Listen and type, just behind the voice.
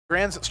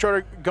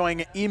Stroder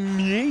going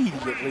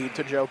immediately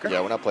to Joker.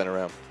 Yeah, we're not playing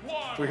around.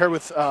 We're here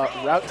with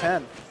Route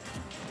 10.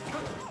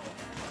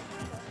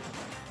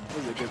 This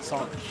is a good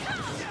song.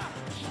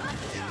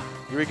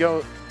 Here we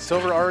go.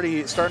 Silver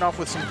already starting off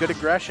with some good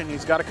aggression.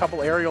 He's got a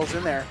couple aerials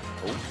in there.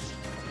 Oh.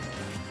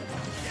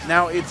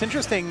 Now, it's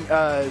interesting.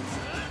 The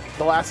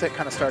last set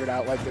kind of started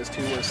out like this,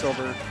 too, where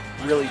Silver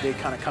really did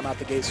kind of come out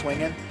the gate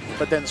swinging.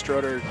 But then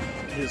Stroder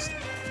just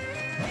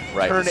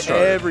turned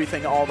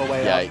everything all the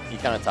way up. Yeah, he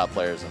kind of top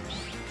players him.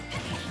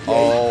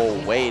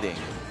 Oh, waiting.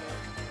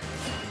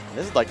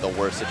 This is like the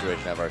worst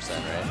situation of Arsene,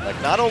 right?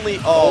 Like not only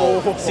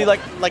see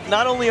like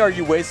not only are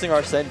you wasting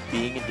Arsene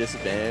being in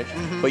disadvantage,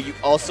 but you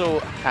also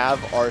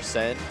have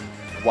Arsene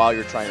while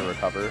you're trying to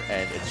recover,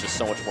 and it's just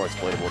so much more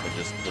exploitable than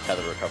just the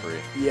tether recovery.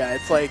 Yeah,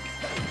 it's like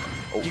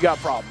you got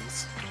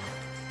problems.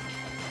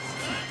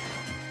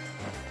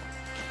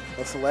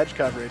 That's the ledge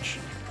coverage.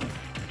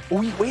 Oh,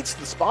 he waits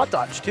the spot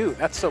dodge too.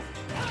 That's so.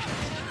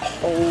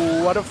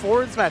 Oh, what a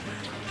forward smash.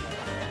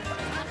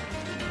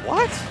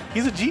 What?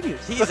 He's a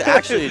genius. He's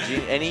actually a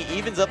genius, and he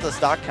evens up the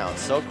stock count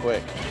so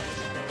quick.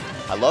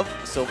 I love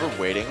Silver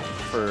waiting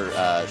for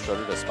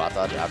Stroder to spot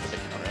dodge after the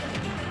counter.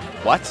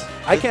 What?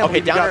 I can't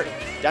believe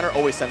Downer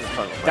always sends in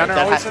front of him, right?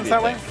 Downer always sends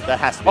that way? That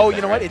has to be Oh,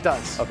 you know what? It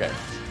does. Okay.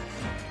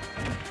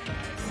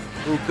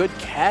 Ooh, good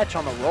catch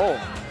on the roll.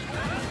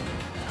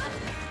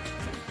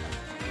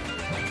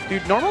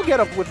 Dude, normal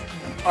getup with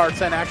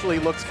Arsene actually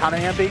looks kind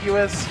of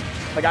ambiguous.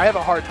 Like, I have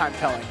a hard time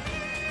telling.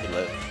 He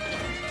lived.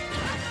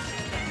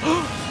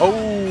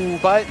 Oh,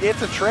 but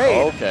it's a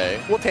trade.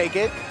 Okay. We'll take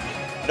it.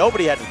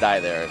 Nobody had to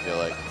die there, I feel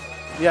like.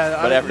 Yeah,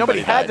 but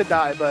nobody had to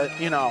die, but,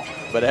 you know.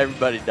 But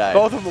everybody died.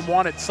 Both of them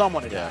wanted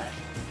someone to die.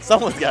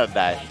 Someone's got to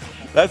die.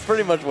 That's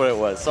pretty much what it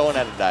was. Someone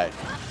had to die.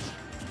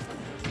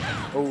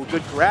 Oh,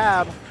 good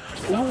grab.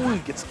 Ooh,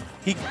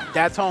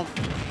 that's home.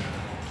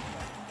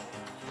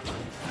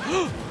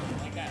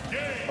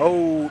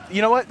 Oh,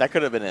 you know what? That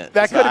could have been it.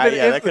 That could have been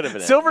yeah, that could have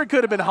been Silver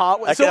could have been hot.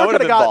 Silver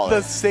could have got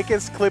the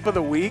sickest clip of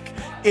the week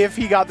if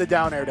he got the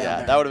down air down there.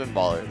 Yeah, that would have been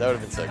baller. That would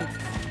have been sick.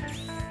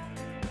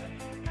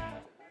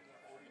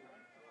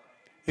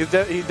 He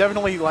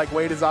definitely like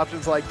weighed his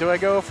options. Like, do I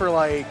go for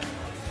like,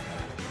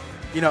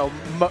 you know,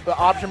 the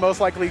option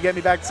most likely to get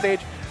me back to stage,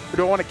 or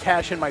do I want to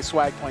cash in my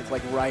swag points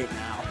like right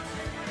now?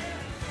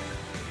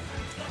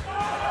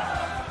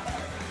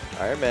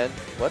 Iron Man,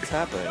 what's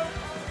happening?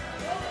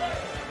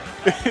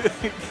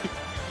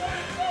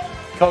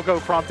 Coco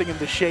prompting him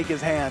to shake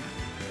his hand.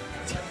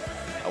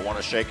 I want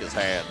to shake his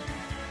hand.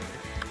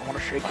 I want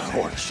to shake his hand. I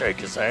want to shake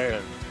his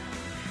hand.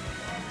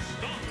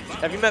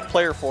 Have you met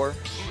Player 4?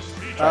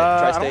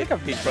 I don't think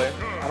I've Peach player.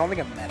 I don't think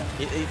I've met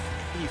him.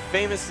 He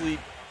famously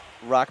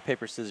rock,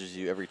 paper, scissors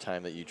you every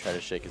time that you try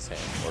to shake his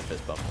hand or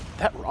fist bump him.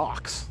 That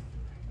rocks.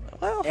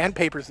 Well, and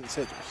papers and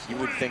scissors. You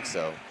would think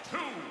so.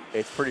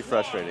 It's pretty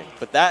frustrating.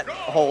 But that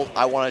whole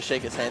I want to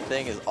shake his hand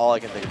thing is all I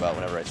can think about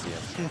whenever I see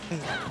him.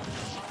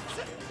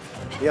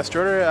 Yeah,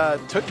 Stroder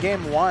took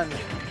game one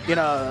in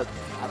a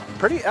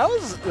that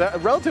was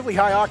relatively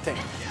high octane.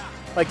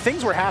 Like,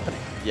 things were happening.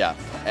 Yeah.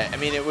 I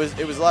mean, it was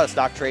a lot of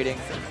stock trading.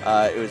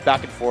 It was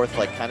back and forth,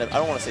 like kind of, I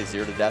don't want to say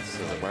 0 to deaths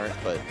because it weren't,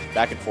 but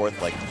back and forth,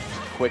 like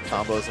quick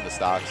combos into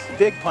stocks.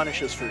 Big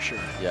punishes for sure.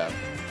 Yeah.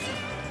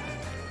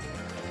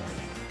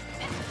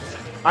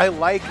 I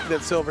like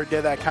that Silver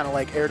did that kind of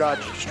like air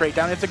dodge straight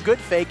down. It's a good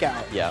fake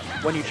out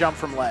when you jump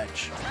from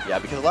ledge. Yeah,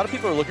 because a lot of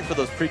people are looking for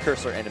those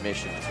precursor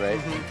animations, right?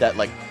 That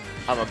like,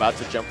 I'm about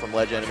to jump from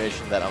ledge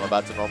animation, that I'm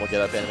about to normal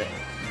get up animation.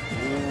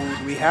 Ooh,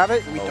 do we have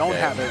it? We don't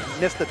have it.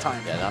 Missed the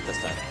time. Yeah, not this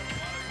time.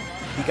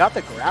 He got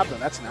the grab though.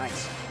 That's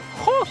nice.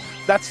 Huh.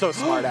 That's so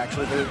smart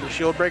actually. The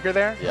shield breaker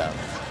there. Yeah.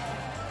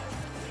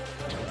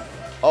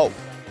 Oh,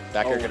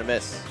 back air gonna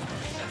miss.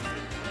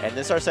 And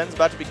this Arsene's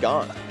about to be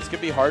gone. This could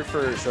be hard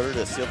for Stroder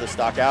to seal the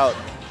stock out.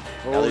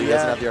 Now that he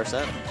doesn't have the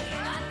Arsene.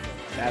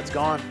 That's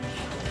gone.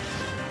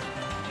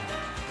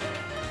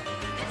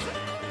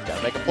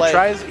 Gotta make a play.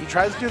 He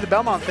tries to do the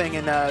Belmont thing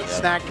and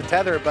snack the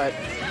tether, but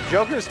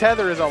Joker's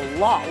tether is a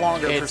lot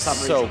longer for some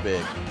reason. It's so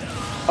big.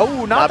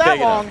 Oh, not that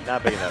long. Enough.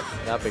 Not big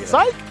enough. Not big enough.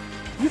 Psych!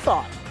 You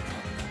thought.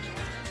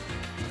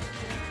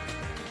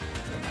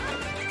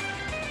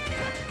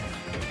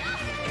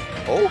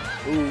 Oh.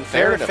 Ooh,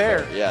 fair to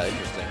fair. Yeah,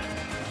 interesting.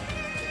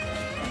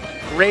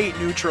 Great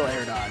neutral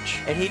air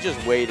dodge. And he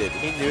just waited.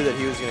 He knew that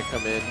he was going to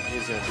come in. He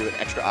was going to do an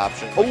extra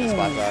option like the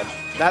spot dodge.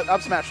 That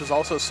up smash was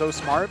also so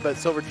smart, but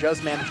Silver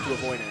just managed to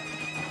avoid it.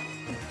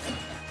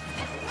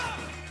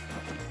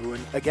 Ooh,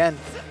 and again,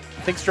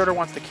 I think Stroder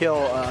wants to kill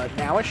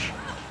Nowish.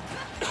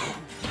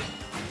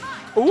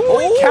 Ooh,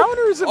 he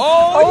counters him.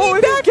 Oh,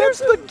 and he gets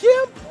the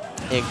gimp.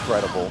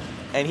 Incredible.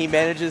 And he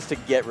manages to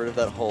get rid of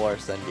that whole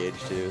Arsene gauge,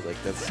 too. Like,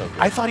 that's so good.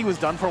 I thought he was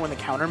done for when the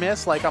counter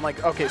missed. Like, I'm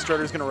like, okay,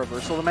 Stroder's going to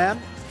reversal the man.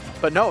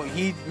 But no,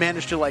 he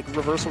managed to, like,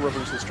 reversal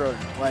Stroder.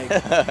 Like,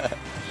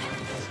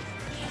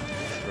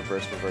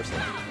 reversal.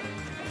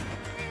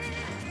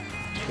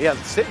 Yeah,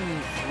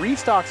 sitting 3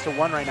 stocks to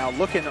 1 right now,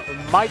 looking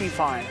mighty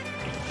fine.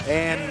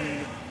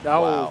 And,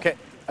 wow. Okay.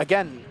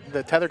 Again,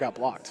 the tether got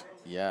blocked.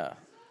 Yeah.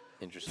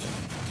 Interesting.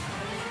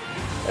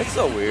 That's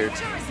so weird.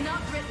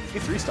 He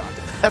 3-stocked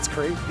it. That's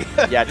crazy.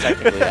 Yeah,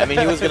 technically. I mean,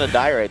 he was going to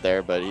die right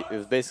there, but it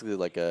was basically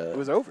like a... It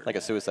was over. Like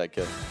a suicide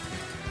kill.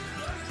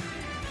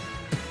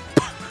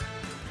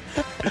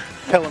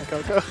 Tell him,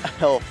 Coco.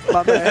 Help.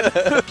 My man.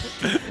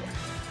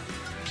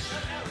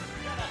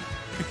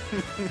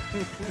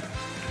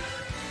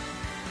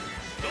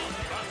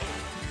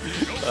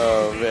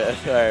 Oh, man.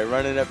 All right,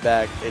 running it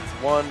back. It's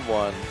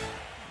 1-1,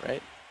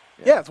 right?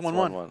 Yeah, it's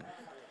 1-1.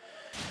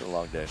 It's a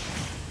long day.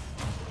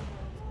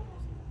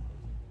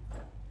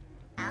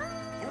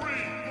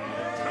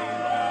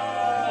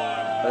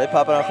 Are they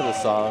popping off for the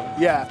song?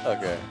 Yeah.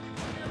 Okay.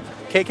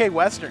 KK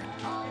Western.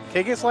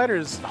 KK Slider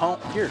is home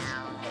here.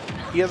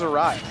 He has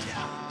arrived.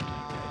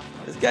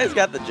 This guy's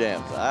got the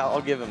jams.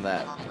 I'll give him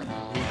that.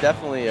 He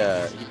definitely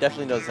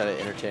knows how to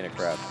entertain a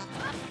crowd.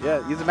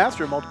 Yeah, he's a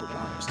master of multiple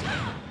genres too.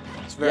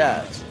 It's very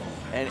nice.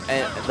 And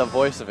the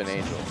voice of an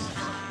angel.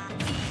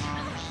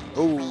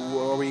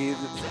 Oh, are we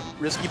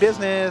risky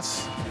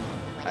business?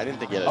 I didn't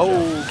think he had a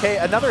Oh, okay,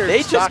 another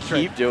They stock just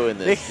trade. keep doing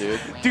this, dude.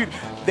 Dude,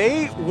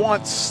 they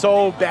want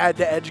so bad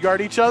to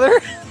edgeguard each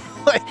other.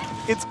 Like,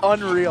 it's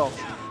unreal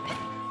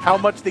how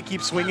much they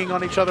keep swinging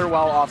on each other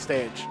while off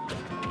stage.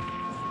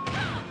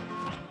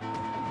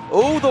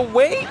 Oh, the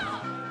weight!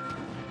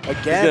 Again.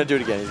 He's going to do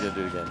it again. He's going to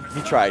do it again.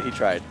 He tried. He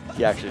tried.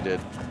 He actually did.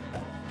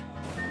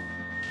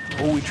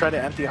 Oh, we tried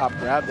to empty hop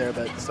grab there,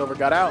 but Silver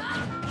got out.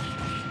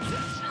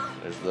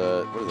 There's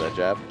the, what is that,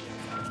 jab?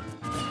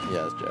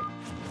 Yeah, that's jab.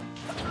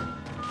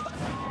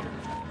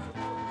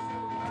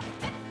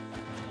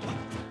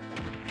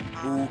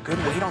 Ooh, good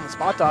weight on the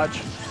spot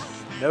dodge.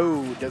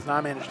 No, does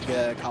not manage to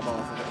get a combo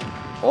off of it.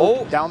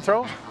 Oh! Down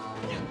throw.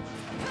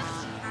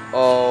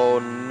 Oh,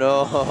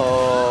 no.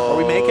 Are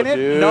we making it?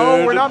 Dude.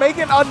 No, we're not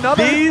making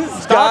another These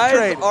stock guys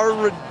trade. are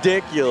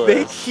ridiculous.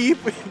 They keep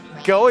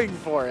going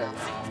for it.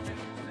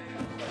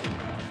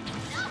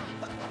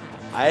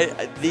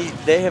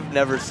 They have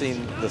never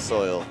seen the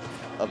soil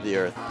of the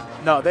earth.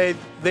 No, they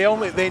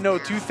know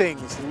two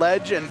things: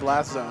 ledge and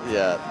blast zone.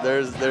 Yeah,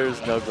 there's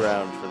no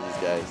ground for these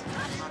guys.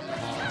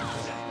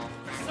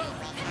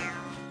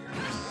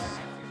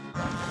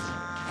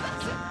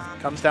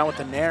 Comes down with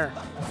the nair.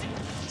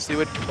 See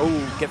what?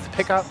 Oh, gets the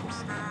pickup.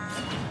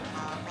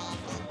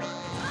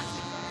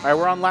 All right,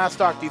 we're on last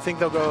stock. Do you think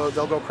they'll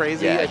go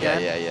crazy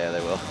again? Yeah, they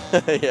will.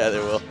 Yeah, they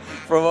will.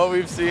 From what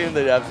we've seen,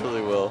 they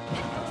absolutely will.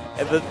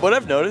 And what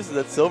I've noticed is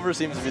that Silver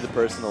seems to be the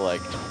person to, like,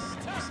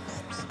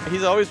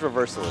 he's always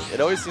reversing it.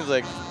 It always seems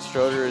like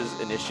Stroder is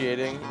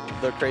initiating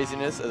the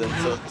craziness, and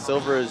then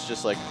Silver is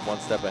just like one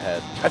step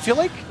ahead. I feel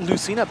like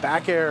Lucina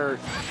back air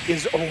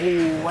is,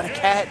 oh, what a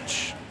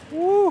catch.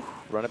 Woo.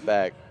 Run it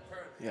back.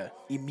 Yeah,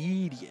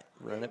 immediate.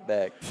 Run it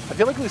back. I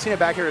feel like Lucina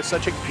back air is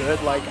such a good,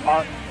 like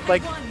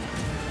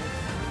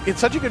it's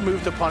such a good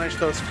move to punish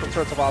those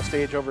sorts of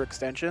offstage over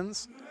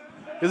extensions.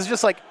 It's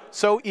just like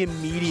so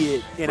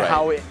immediate in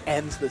how it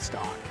ends the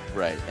stock.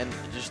 Right, and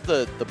just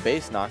the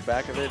base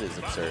knockback of it is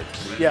absurd.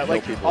 Yeah,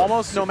 like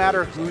almost no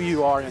matter who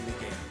you are in the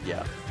game.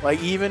 Yeah.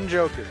 Like even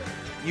Joker,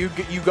 you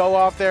go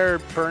off there,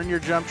 burn your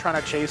jump trying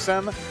to chase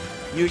him,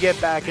 you get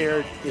back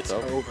air, it's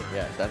over.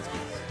 Yeah, that's good.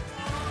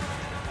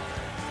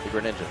 The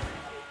Greninj.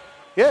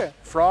 Yeah,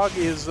 Frog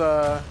is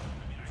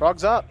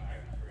Frog's up.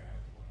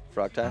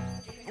 Frog time.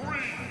 3,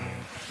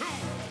 2,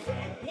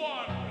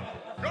 1,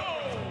 go!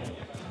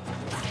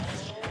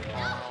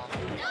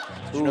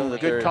 Ooh,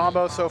 good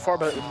combo so far,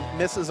 but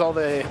misses all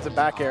the hits of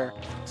back air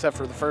except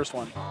for the first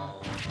one.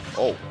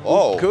 Oh,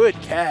 Ooh, good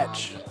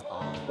catch.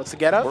 What's the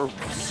get up? We're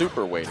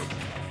super waiting.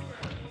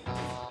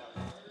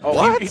 Oh,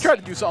 what? He tried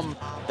to do something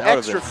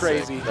extra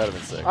crazy. That would have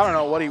been sick. I don't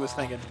know what he was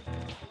thinking.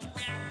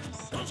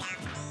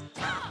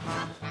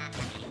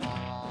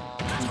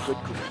 Ooh,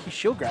 good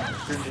shield grab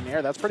for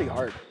engineer. That's pretty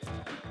hard.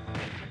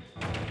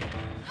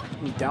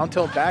 Ooh, down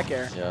tilt back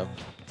air. Yeah.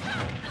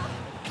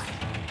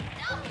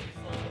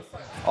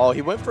 Oh,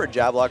 he went for a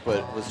jab lock,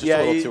 but was just a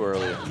little too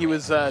early. He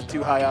was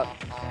too high up.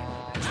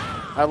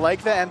 I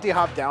like the empty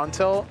hop down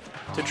tilt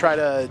to try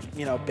to,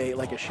 bait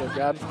like a shield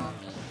grab.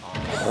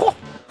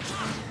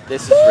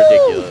 This is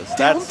ridiculous.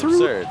 That's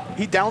absurd.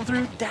 He down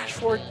through, dash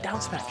forward,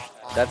 down smash.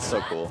 That's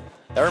so cool.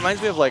 That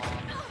reminds me of like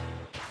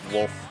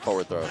Wolf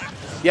forward throw.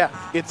 Yeah,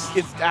 it's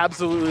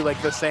absolutely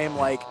like the same,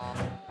 like,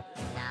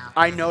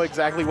 I know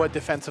exactly what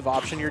defensive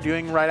option you're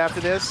doing right after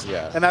this.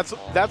 Yeah. And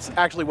that's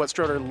actually what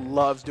Stroder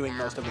loves doing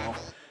most of all.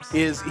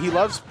 Is he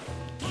loves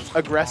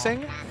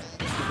aggressing,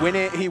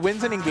 he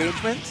wins an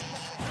engagement,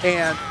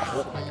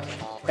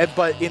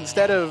 but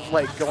instead of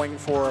like going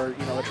for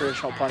a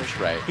traditional punish,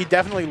 he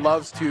definitely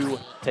loves to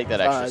take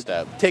that extra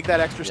step. Take that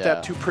extra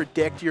step to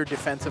predict your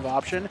defensive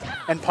option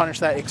and punish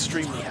that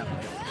extremely heavily.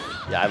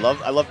 Yeah,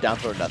 I love down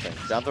throw nothing.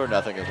 Down throw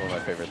nothing is one of my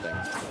favorite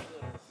things.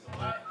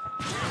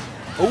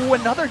 Oh,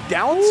 another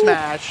down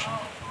smash.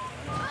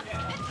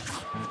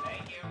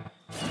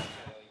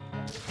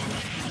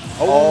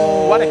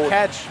 Oh, what a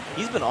catch.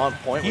 He's been on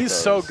point with those. He's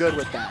so good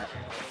with that.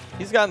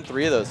 He's gotten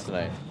 3 of those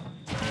tonight.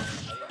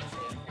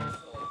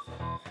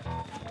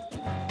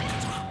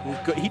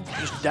 He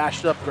just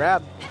dashed up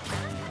grab.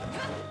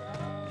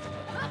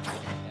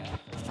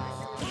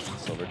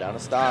 Silver down to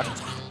stock.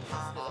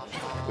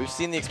 We've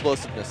seen the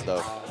explosiveness,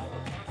 though.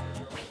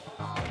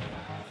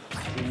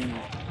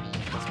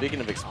 Speaking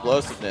of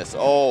explosiveness,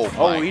 oh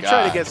my Oh, he God.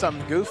 tried to get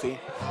something goofy.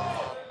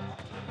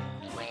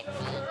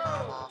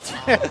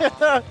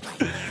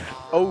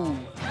 Oh,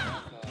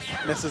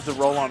 misses the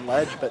roll on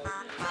ledge, but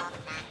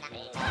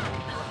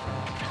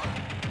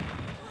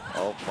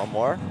Oh, one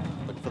more.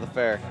 Looking for the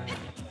fair.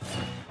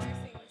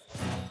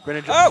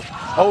 Greninj. Oh!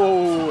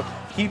 Oh,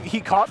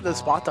 he caught the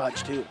spot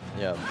dodge too.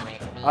 Yeah.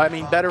 I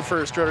mean, better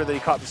for Stroder that he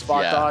caught the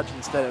spot Yeah. dodge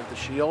instead of the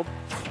shield.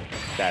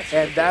 That's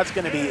And that's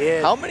going to be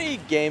it. How many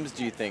games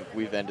do you think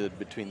we've ended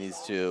between these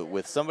two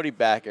with somebody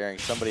back airing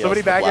somebody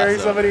Somebody else? back airing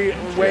somebody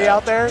way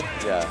out there?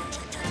 Yeah.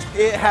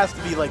 It has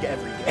to be like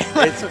every game.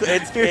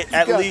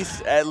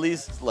 It's at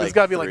least like it's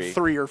got to be like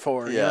 3 or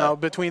 4, you Yeah. know,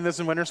 between this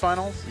and Winners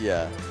Finals.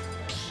 Yeah.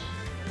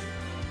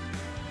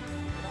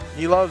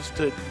 He loves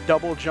to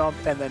double jump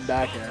and then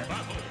back air.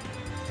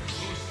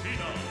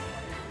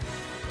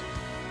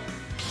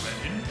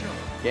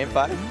 Game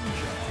 5?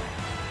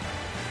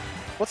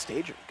 What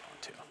stage are we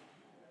going to?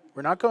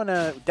 We're not going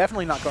to,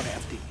 definitely not going to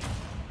FD.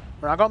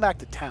 We're not going back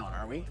to town,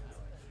 are we?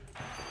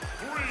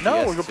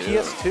 No, we're going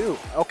PS2.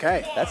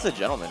 Okay. That's the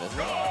gentleman, isn't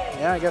it?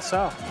 Yeah, I guess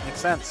so. Makes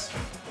sense.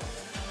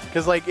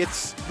 Because like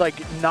it's like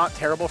not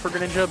terrible for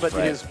Greninja, but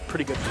Right. it is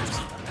pretty good for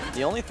Lucina.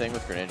 The only thing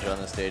with Greninja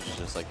on this stage is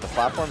just like the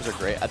platforms are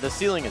great. The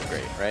ceiling is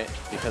great, right?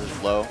 Because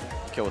it's low,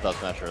 kill with up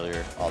smash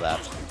earlier, all that.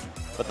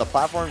 But the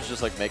platforms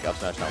just like make up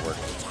smash not work.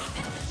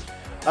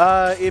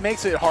 It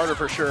makes it harder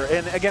for sure,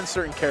 and against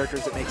certain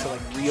characters, it makes it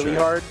like really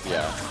hard.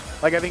 Yeah.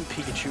 Like I think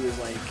Pikachu is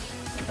like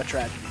a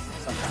tragedy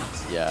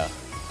sometimes. Yeah.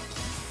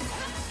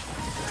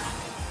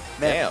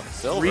 Man, Damn,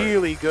 Silver.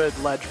 really good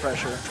ledge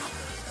pressure.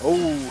 Oh,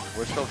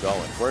 We're still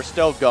going. We're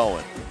still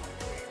going.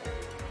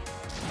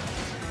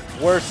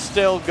 We're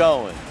still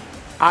going.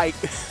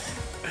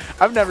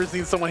 I've never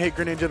seen someone hit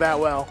Greninja that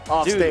well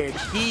off Dude, stage.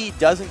 he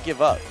doesn't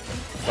give up.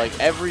 Like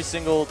every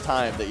single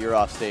time that you're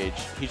off stage,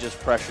 he just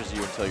pressures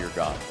you until you're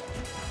gone.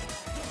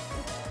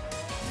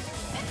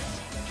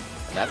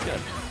 And that's going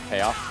to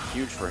pay off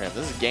huge for him.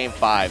 This is game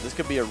 5. This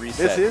could be a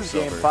reset. This is for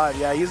game Silver. 5.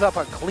 Yeah, he's up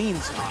a clean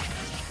spot.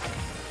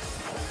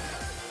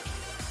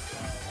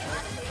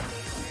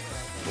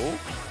 Ooh.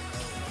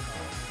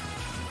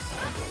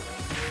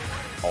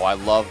 Oh, I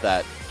love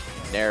that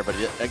nair, but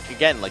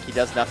again, like he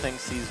does nothing,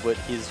 sees what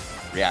his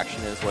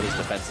reaction is, what his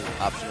defensive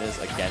option is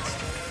against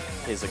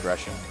his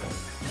aggression.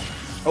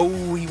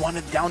 Oh, he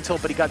wanted down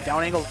tilt, but he got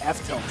down angled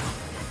F tilt.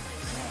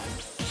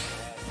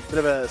 Bit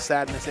of a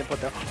sad misinput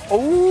there.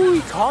 Oh, he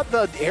caught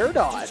the air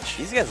dodge.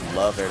 These guys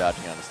love air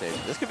dodging on the stage.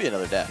 This could be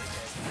another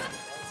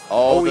death.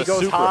 Oh, he the goes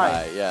super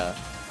high. yeah.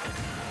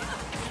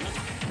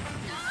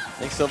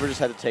 I think Silver just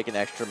had to take an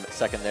extra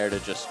second there to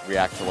just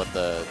react to what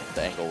the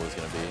angle was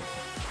going to be.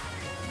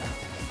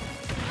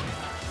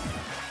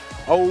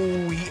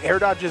 Oh, he air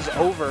dodges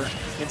over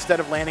instead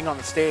of landing on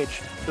the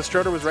stage. The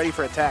Stroder was ready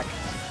for attack.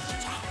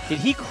 Did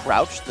he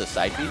crouch the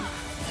side B?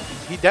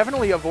 He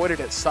definitely avoided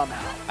it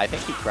somehow. I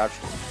think he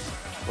crouched it,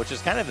 which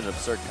is kind of an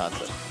absurd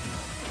concept.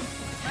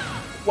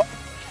 What?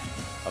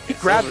 Okay, He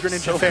grabbed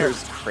Greninja fair.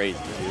 Silver's crazy,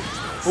 dude.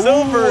 Ooh,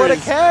 Silver what a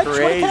is catch, what a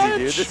crazy, catch.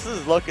 dude. This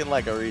is looking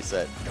like a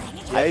reset.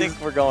 Yeah, I think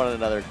we're going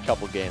another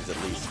couple games at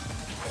least.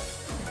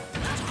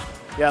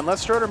 Yeah,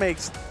 unless Stroder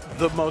makes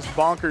the most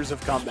bonkers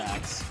of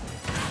comebacks,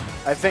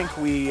 I think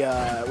we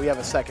have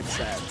a second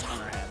set on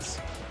our hands.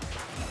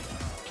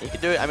 He can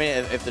do it. I mean,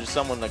 if there's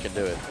someone that can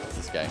do it, it's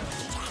this guy.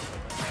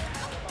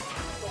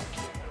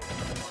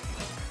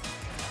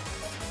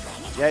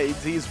 Yeah,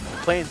 he's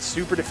playing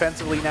super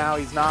defensively now.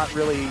 He's not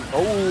really.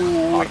 Oh,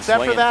 Caught him except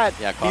for swinging. that,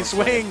 Yeah, caught he him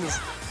swinging. swings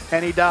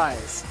and he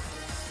dies.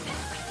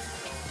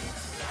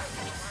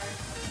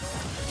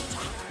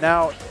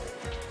 Now,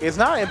 it's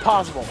not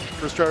impossible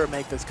for Stroder to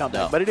make this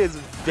comeback, No. but it is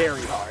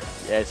very hard.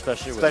 Yeah,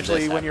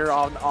 especially When you're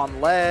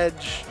on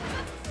ledge.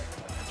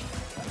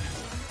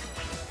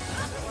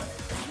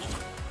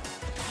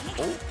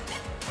 Oh.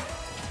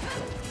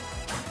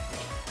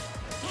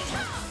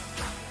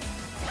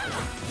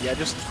 Yeah,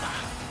 just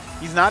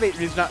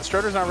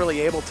Stroder's not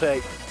really able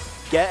to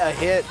get a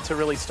hit to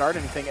really start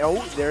anything.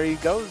 Oh, there he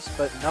goes,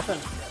 but nothing.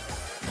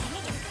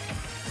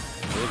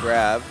 Good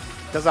grab.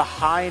 Does a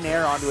high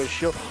nair onto his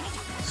shield.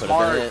 Could've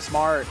been it.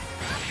 Smart.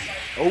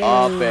 Oh,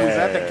 Up is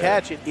that the air.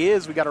 catch? It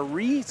is. We got a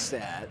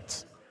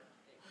reset.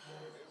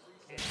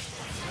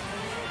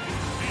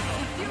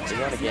 So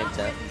you're on a game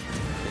 10.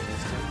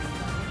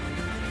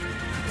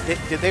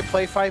 Did they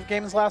play 5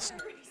 games last?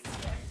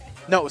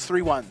 No, it was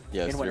 3-1.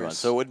 Yeah, it's in 3-1. winners.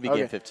 So it would be Okay.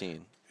 game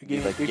 15. It'd Game,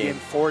 be like game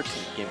 14.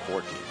 Game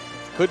 14.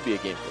 Could be a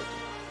game 14.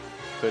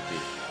 Could be.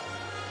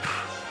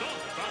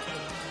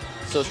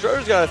 So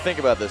Stroder's got to think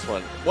about this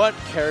one. What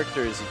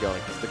character is he going?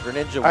 Because the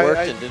Greninja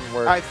worked and didn't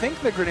work. I think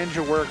the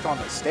Greninja worked on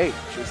the stage,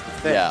 is the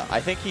thing. Yeah, I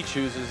think he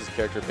chooses his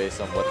character based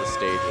on what the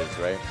stage is,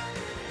 right?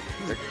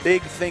 He's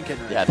big thinking.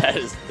 Right Yeah, that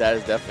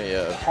is definitely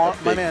a my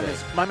big man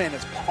thing.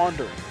 is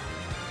pondering.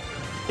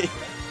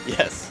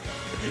 Yes.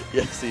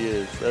 Yes, he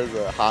is. That's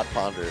a hot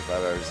ponder if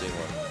I've ever seen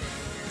one.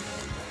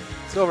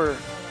 Silver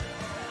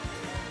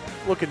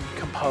looking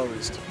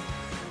composed.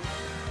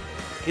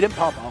 He didn't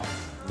pop off.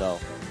 No,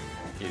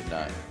 he did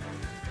not.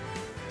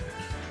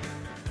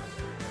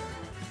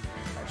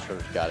 I sure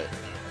got it.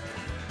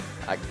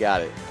 I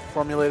got it.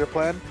 Formulator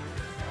plan?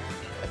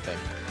 I think.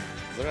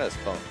 Look at his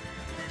phone.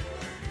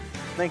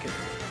 Thinking.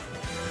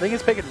 I think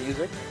he's picking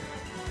music.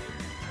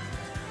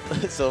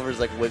 Silver's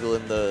like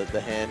wiggling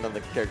the hand on the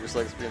character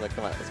select screen. Like,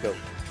 come on, let's go.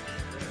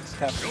 Let's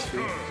tap his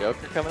feet.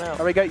 Joker coming out.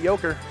 Oh, we got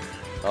Joker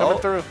coming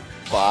through.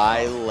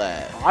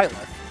 Byleth.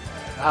 Byleth.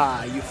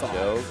 Ah, you thought.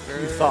 Joker.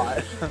 You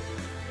thought.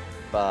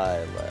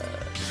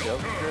 Byleth.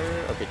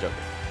 Joker. Okay, Joker.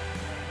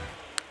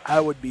 I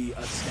would be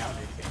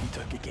astounded if he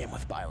took a game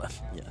with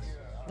Byleth. Yes.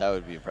 That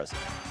would be impressive.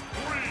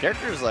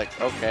 Character's like,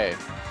 okay.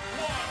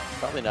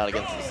 Probably not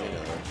against Lucina,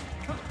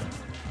 though.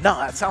 No,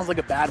 that sounds like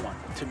a bad one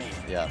to me.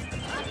 Yeah.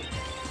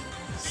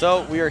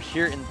 So we are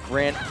here in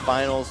Grand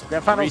Finals.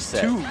 Grand Finals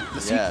reset. 2,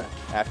 the sequel. Yeah,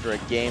 after a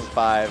Game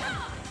 5,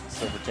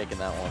 Silver taking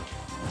that one.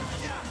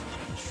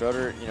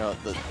 Stroder, you know,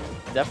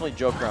 definitely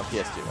Joker on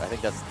PS2. I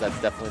think that's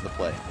definitely the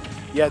play.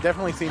 Yeah, it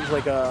definitely seems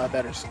like a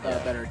better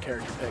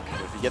character pick.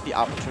 If you get the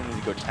opportunity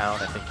to go town,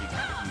 I think you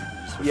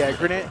switch. Yeah,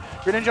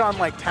 Greninj on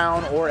like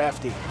town or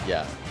FD.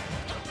 Yeah.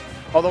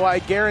 Although I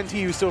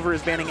guarantee you Silver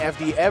is banning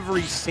FD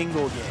every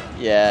single game.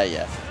 Yeah,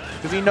 yeah.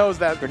 Because he knows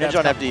that Greninj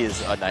on FD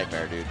is a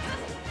nightmare, dude.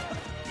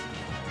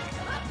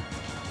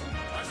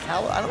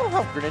 I don't know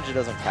how Greninj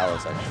does on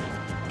Kalos,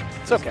 actually.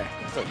 It's okay.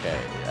 It's okay.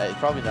 It's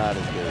probably not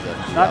as good as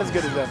FD. Not as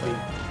good as FD.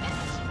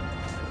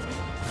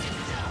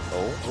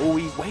 Oh,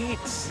 he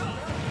waits.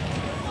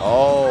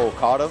 Oh,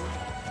 caught him.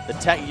 The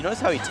tech. You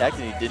notice how he teched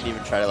and he didn't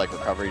even try to like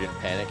recover. He didn't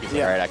panic. He's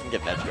like, all right, I can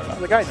get an edge guard out.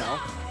 Like, I know.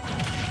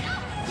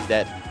 He's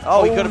dead.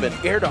 Oh, he could have been.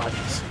 Air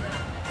dodges.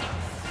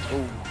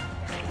 Oh,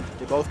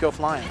 they both go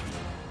flying.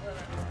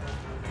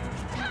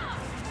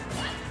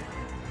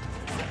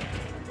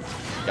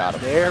 Got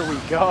him. There we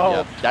go.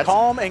 Yep, that's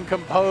calm and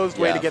composed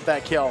way to get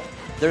that kill.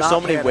 There's Not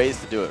so many panic. ways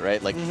to do it,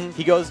 right? Like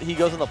he goes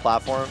on the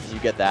platform, you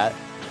get that.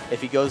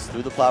 If he goes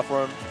through the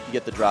platform, you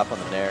get the drop on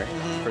the nair,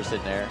 first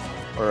hit nair,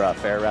 or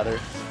fair rather,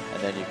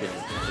 and then you can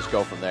just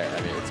go from there.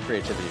 I mean, it's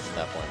creativity from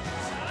that point.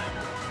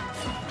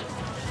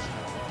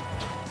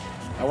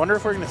 I wonder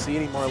if we're going to see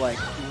any more like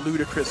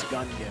ludicrous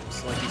gun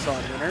gifts like you saw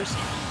in Winners.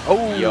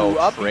 Oh, yo,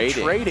 up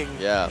trading.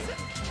 Yeah.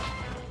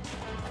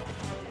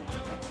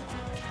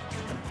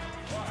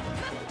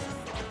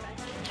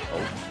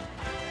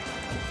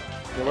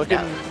 You're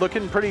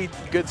looking pretty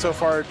good so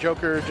far.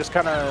 Joker just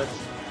kind of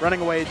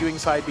running away, doing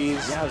side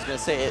Bs. Yeah, I was gonna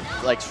say it.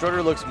 Like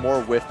Stroder looks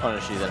more whiff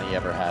punishy than he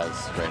ever has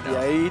right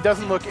now. Yeah, he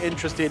doesn't look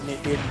interested in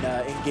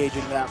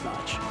engaging that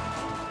much.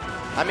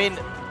 I mean,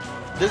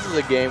 this is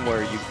a game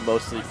where you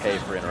mostly pay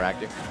for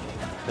interacting,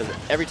 because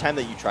every time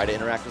that you try to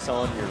interact with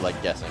someone, you're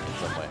like guessing in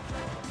some way.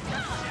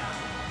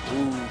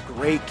 Ooh,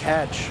 great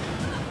catch.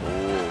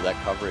 Ooh, that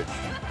coverage.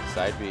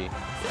 Side B.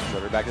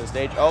 Stroder back to the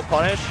stage. Oh,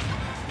 punish.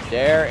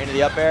 There, into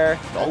the up air.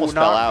 Almost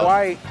fell out.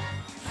 Quite.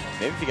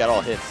 Maybe if he got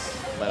all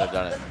hits, might have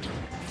done it.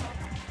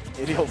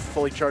 Maybe he'll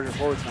fully charge a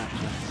forward smash.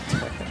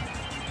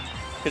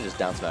 Could just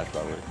down smash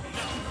probably.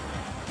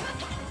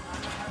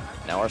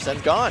 Now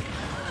Arsene's gone.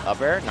 Up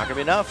air, not gonna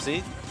be enough.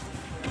 See?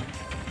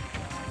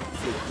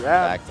 Good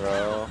grab. Back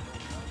throw.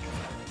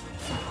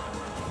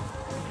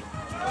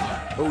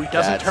 Oh, he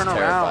doesn't turn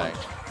around.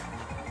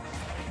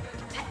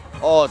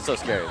 Oh, it's so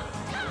scary.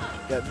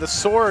 Yeah, the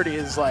sword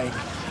is like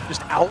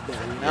just out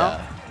there, you know?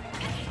 Yeah.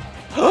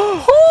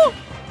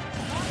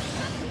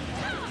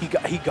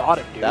 He got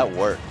it, dude. That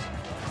worked.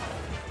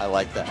 I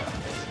like that.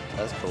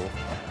 That's cool.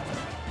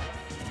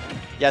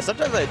 Yeah,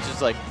 sometimes it's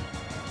just like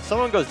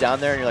someone goes down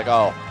there and you're like,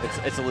 oh,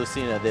 it's a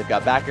Lucina. They've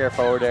got back air,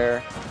 forward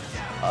air,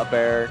 up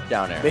air,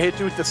 down air. They hit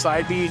you with the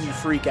side B and you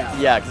freak out.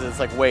 Yeah, because it's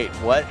like, wait,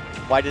 what?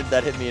 Why did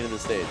that hit me into the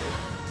stage?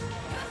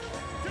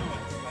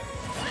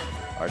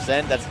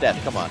 Arsene, that's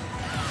death. Come on.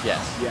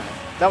 Yes. Yeah,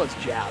 that was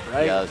jab,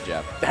 right? Yeah, that was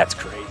jab. That's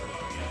crazy.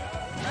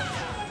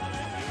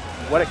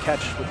 What a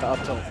catch with the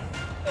up tilt.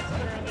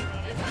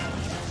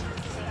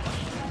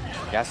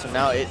 Yeah, so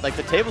now like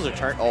the tables are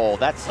turned. Oh,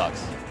 that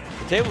sucks.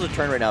 The tables are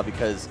turned right now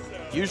because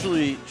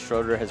usually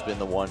Stroder has been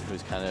the one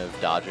who's kind of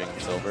dodging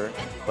Silver,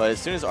 but as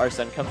soon as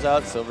Arsene comes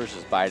out, Silver's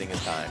just biding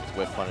his time,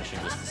 whiff punishing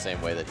just the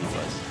same way that he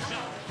was.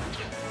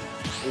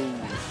 Ooh.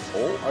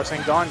 Oh,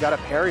 Arsene gone, got a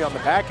parry on the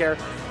back air.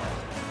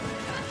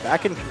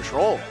 Back in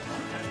control.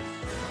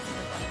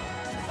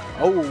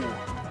 Oh.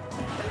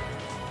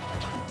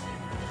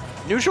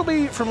 Neutral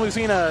B from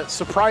Lucina,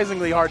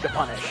 surprisingly hard to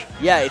punish.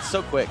 Yeah, it's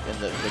so quick. And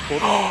the cool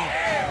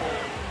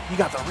He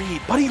got the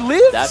read, but he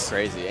lives. That's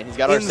crazy. And he's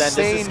got Arsene. This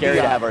is scary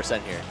to have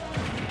Arsene here.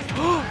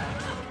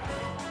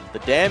 The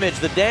damage,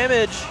 the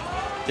damage.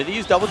 Did he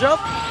use double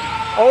jump?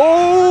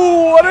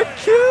 Oh, what a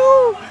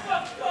kill!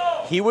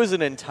 He was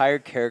an entire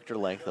character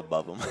length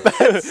above him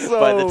So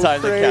by the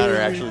time crazy. the counter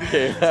actually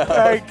came out.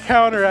 That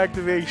counter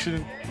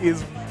activation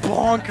is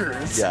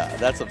bonkers. Yeah,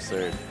 that's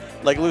absurd.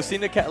 Like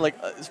Lucina,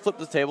 flip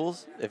the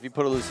tables. If you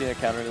put a Lucina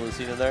counter and a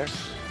Lucina there,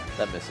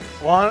 that misses.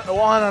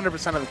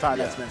 100% of the time,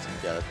 that's missing.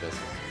 Yeah, that misses.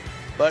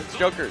 But it's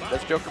Joker.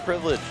 That's Joker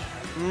privilege.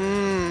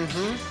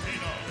 Mm-hmm.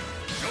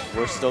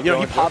 We're still You know,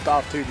 going. he popped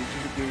off too.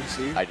 Did you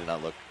see? I did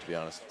not look, to be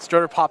honest.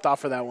 Stroder popped off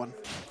for that one.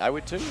 I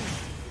would too.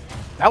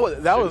 That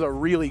was a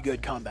really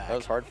good comeback. That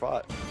was hard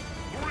fought. 3,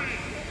 2,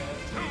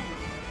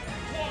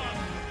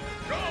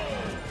 1, go!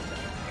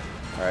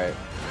 All right,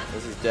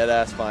 this is dead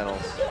ass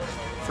finals.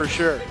 For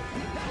sure.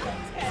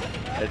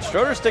 And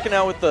Stroder's sticking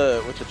out with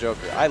the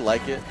Joker. I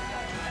like it,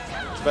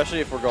 especially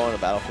if we're going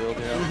to Battlefield.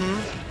 You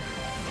know.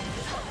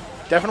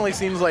 Definitely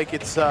seems like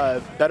it's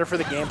better for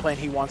the game plan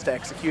he wants to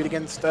execute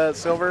against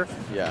Silver.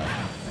 Yeah.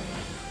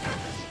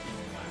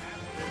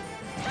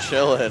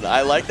 Chillin'.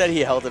 I like that he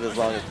held it as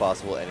long as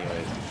possible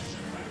anyways.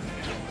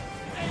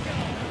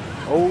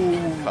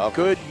 Oh, Cover.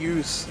 good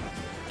use.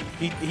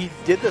 He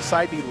did the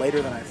side B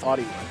later than I thought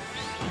he would.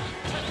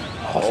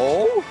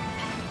 Oh?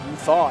 You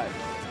thought.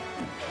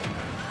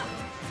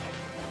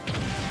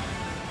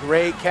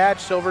 Great catch,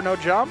 Silver, no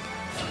jump.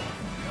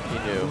 He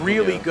knew.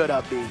 Really he knew. good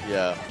up B.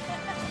 Yeah.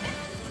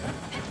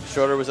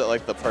 Stroder was at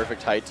like the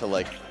perfect height to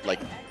like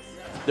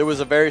there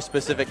was a very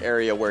specific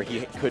area where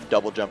he could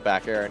double jump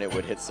back air and it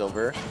would hit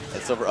Silver,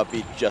 and Silver up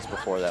B just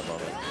before that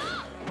moment.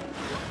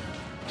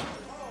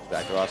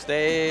 Back to off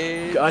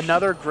stage.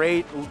 Another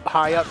great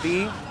high up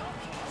B.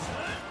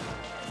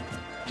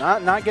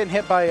 Not getting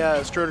hit by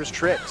Stroder's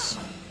tricks.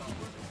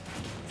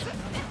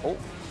 Oh.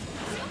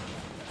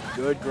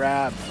 Good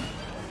grab.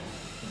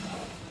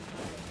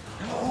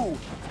 Oh.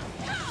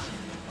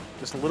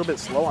 Just a little bit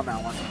slow on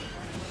that one.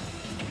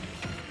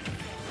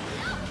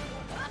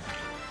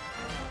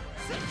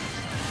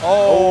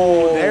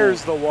 Oh,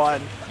 there's the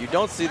one. You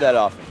don't see that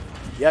often.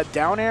 Yeah,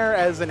 down air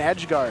as an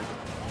edge guard.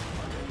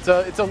 So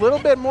it's a little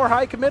bit more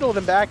high committal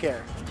than back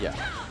air. Yeah.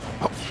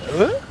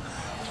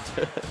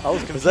 I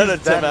was Was that a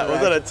Tim?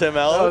 Was that a Tim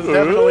Allen? That was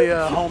definitely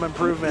a home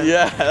improvement.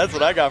 Yeah, that's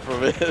what I got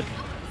from it.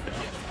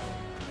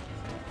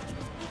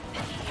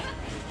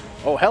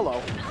 Oh, hello.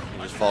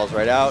 He just falls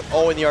right out.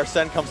 Oh, and the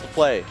Arsene comes to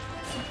play.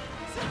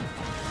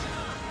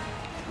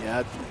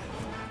 Yeah.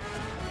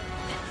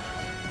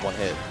 One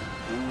hit.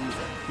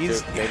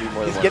 He's maybe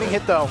more than he's one getting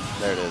hit. hit though.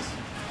 There it is.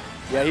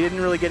 Yeah, he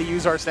didn't really get to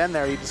use Arsene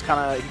there. He just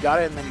kind of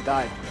got it and then he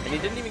died. And he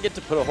didn't even get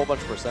to put a whole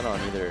bunch of percent on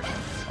either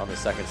on the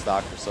second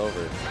stock for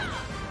Silver.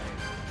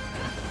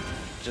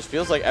 Just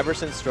feels like ever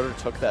since Stroder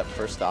took that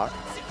first stock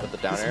with the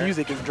down This air,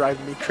 music is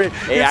driving me crazy.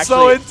 It It's actually,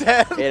 so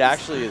intense. It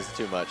actually is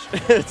too much,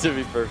 to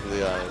be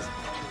perfectly honest.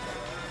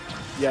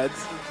 Yeah,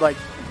 it's like,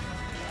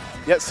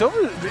 yeah,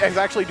 Silver is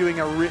actually doing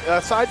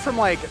aside from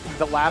like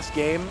the last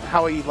game,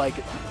 how he like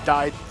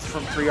died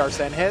from 3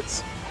 Arsene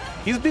hits,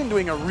 he's been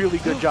doing a really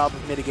good job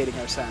of mitigating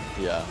Arsene.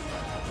 Yeah.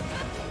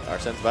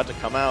 Arsene's about to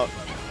come out.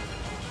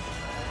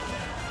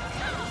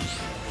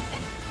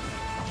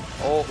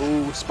 Oh,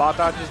 ooh, spot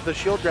dodges the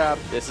shield grab.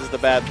 This is the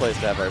bad place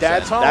to have Arsene.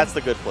 Dad's home. That's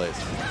the good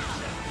place.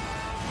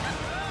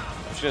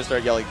 I'm just going to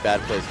start yelling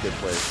bad place, good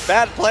place.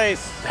 Bad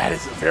place! That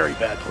is a very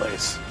bad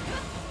place.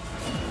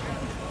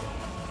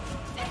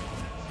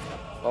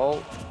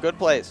 Oh, good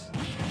place.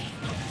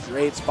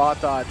 Great spot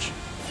dodge.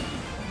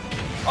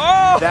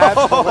 Oh!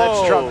 That's the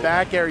ledge trump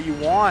back air you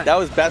want. That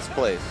was best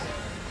place.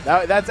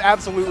 That's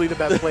absolutely the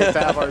best place to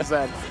have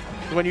Arsene.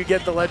 When you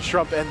get the ledge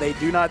trump and they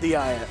do not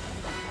DI it.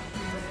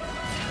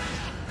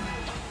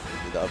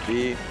 The up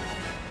B.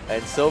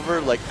 And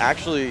Silver, like,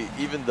 actually,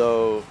 even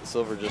though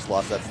Silver just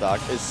lost that stock,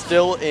 is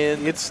still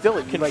in It's still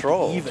in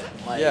control. Like, even.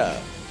 Like, Yeah.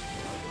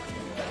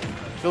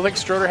 I feel like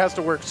Stroder has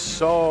to work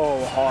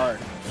so hard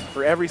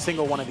for every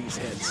single one of these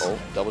hits. Oh,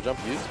 double jump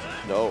used?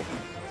 No.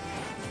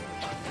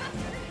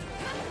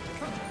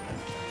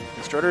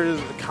 Stroder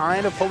is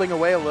kind of pulling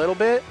away a little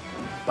bit,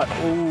 but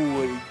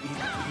oh,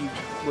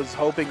 he was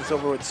hoping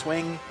Silver would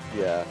swing.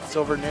 Yeah.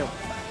 Silver knew.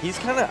 He's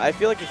kind of, I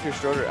feel like if you're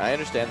Stroder, I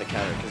understand the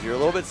counter, because you're a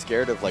little bit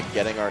scared of, like,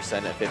 getting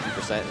Arsene at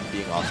 50% and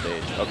being off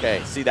stage.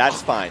 Okay, see,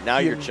 that's fine. Now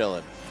you're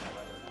chilling.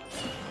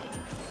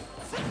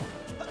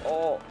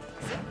 Oh.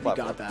 He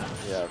got that.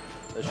 Yeah,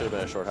 that should have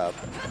been a short hop.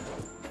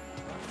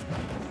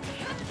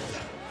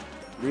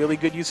 Really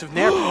good use of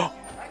Nair.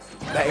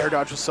 That air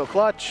dodge was so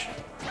clutch.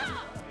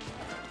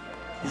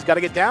 He's got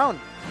to get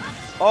down.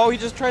 Oh, he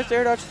just tries to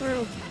air dodge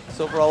through.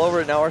 Silver all over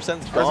it. Now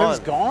Arsene's gone. Arsene's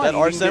gone. That He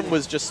didn't Arsene get-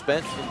 was just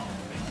spent.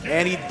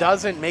 And he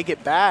doesn't make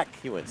it back.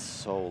 He went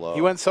so low.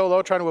 He went so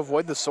low trying to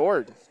avoid the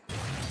sword.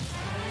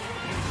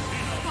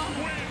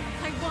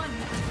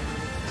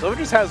 Silver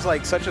just has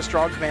like such a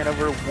strong command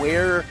over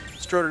where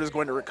Stroder is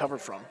going to recover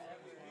from.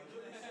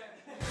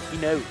 He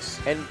knows.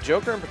 And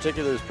Joker in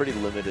particular is pretty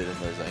limited in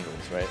those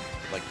angles, right?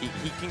 Like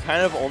he can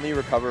kind of only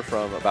recover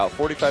from about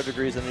 45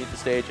 degrees underneath the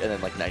stage and then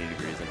like 90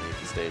 degrees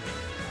underneath the stage.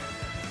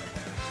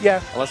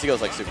 Yeah. Unless he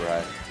goes like super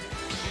high.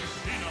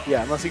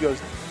 Yeah, unless he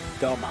goes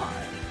dumb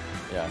high.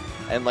 Yeah.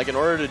 And like in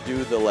order to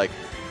do the like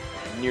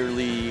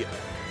nearly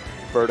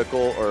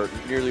vertical or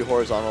nearly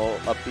horizontal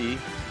up B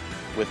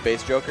with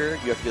base Joker,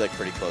 you have to be like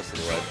pretty close to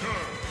the ledge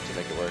to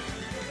make it work.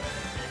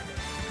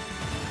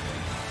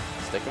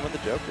 Sticking with the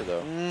Joker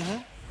though.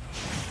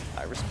 Mm-hmm.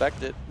 I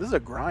respect it. This is a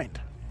grind.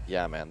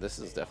 Yeah, man, this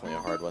is definitely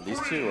a hard one. These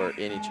two are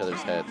in each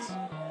other's heads.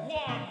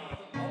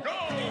 One,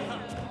 go!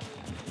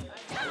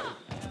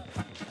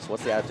 So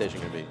what's the adaptation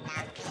going to be?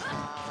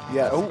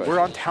 Yeah. That's Oh, the we're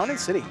on question. Town and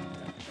City.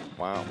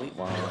 Wow.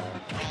 Wow.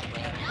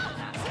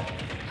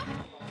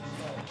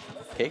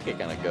 KK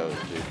kind of goes,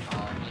 dude.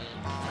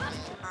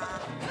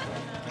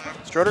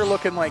 Stroder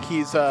looking like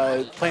he's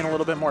playing a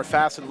little bit more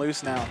fast and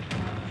loose now.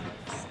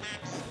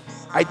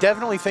 I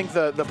definitely think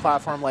the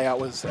platform layout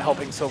was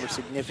helping Silver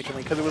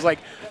significantly because it was like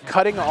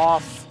cutting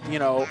off, you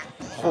know,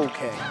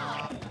 okay.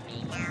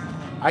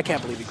 I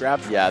can't believe he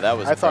grabbed him. Yeah, that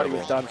was I thought he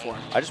incredible. was done for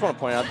him. I just want to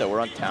point out that we're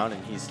on Town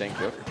and he's staying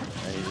Joker.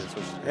 And he's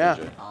switching to Yeah.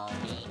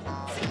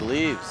 Greninj. He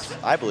believes.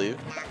 I believe.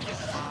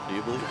 Do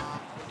you believe?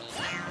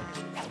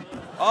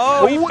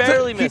 Oh, he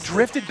barely missed. He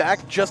drifted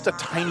back just a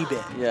tiny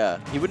bit. Yeah,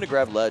 he wouldn't have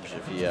grabbed ledge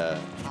if he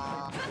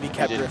He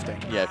kept didn't-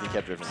 drifting. Yeah, if he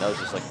kept drifting. That was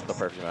just like the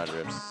perfect amount of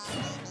drift.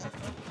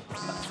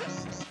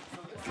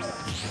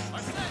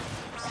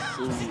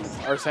 Ooh,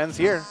 Arsene's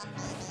here.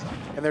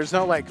 And there's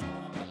no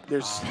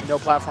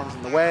platforms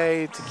in the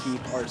way to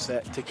keep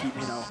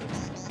you know,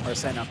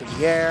 Arsene up in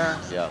the air.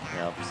 Yep,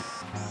 yep.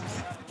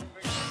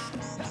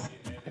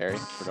 Parry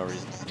for no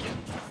reason.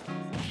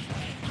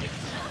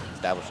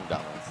 Establishing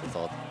dominance. That's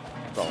all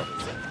it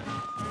is.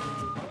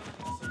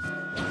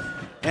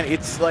 And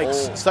it's like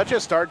Oh. such a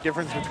stark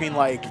difference between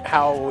like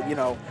how, you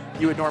know,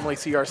 you would normally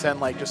see Arsene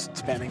like just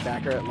spamming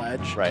back at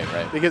ledge. Right,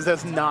 right. Because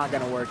that's not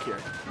going to work here.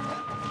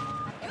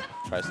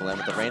 Tries to land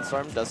with the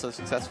Rainstorm, does so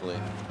successfully.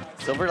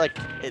 Silver, like,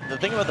 the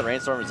thing about the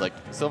Rainstorm is, like,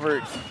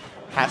 Silver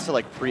has to,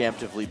 like,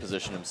 preemptively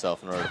position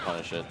himself in order to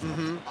punish it.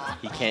 Mm-hmm.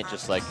 He can't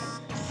just, like,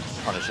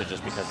 punish it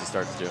just because he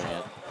starts doing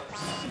it.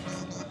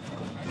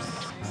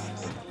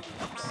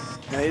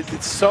 And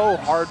it's so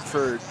hard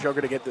for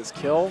Joker to get this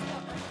kill.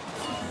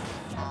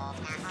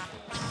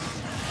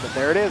 But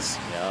there it is.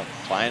 Yeah,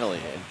 finally.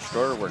 And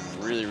Stroder worked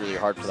really, really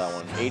hard for that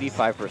one.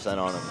 85%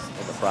 on him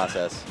in the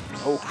process.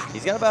 Oh,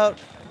 He's got about,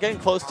 getting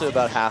close to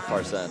about half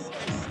Arsene.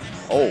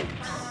 Oh,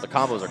 the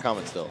combos are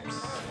coming still.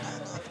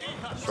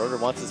 Stroder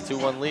wants his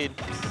 2-1 lead.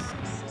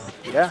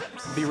 yeah.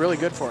 It'd be really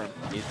good for him.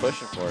 He's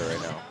pushing for it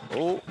right now.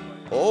 Oh,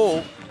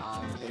 oh.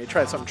 Yeah, he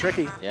tried something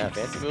tricky. Yeah,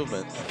 fancy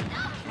movement.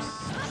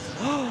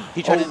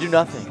 He tried to do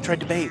nothing. He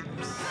tried to bait.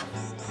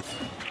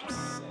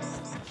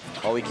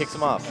 Oh, he kicks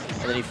him off.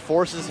 And then he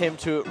forces him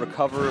to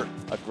recover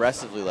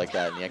aggressively like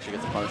that, and he actually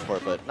gets a punish for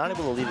it, but not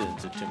able to lead it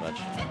into too much.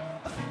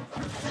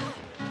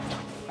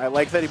 I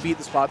like that he beat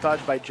the spot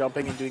dodge by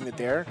jumping and doing the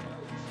dare.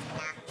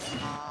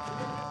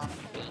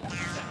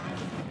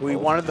 We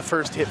wanted the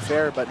first hit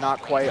fair, but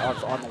not quite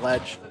on the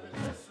ledge.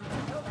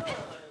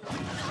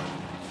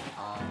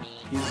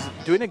 He's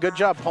doing a good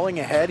job pulling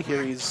ahead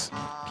here. He's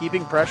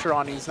keeping pressure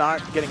on. He's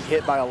not getting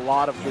hit by a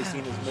lot of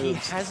Lucina's moves. He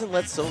hasn't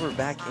let Silver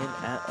back in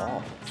at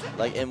all.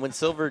 Like, and when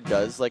Silver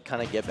does, like,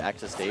 kind of get back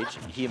to stage,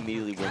 he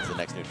immediately wins the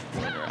next neutral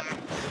point interaction.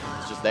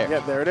 It's just there.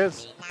 Yeah, there it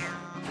is.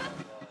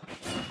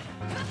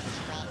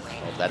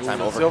 Well, that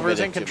time Ooh, overcommitted Silver's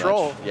in too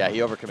control. much. Yeah, he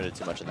overcommitted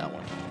too much in that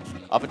one.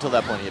 Up until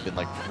that point, he had been,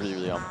 like, really,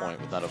 really on point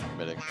with not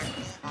overcommitting.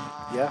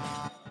 Yeah.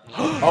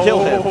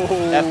 Kill him.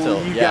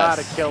 F-tilt, You yes.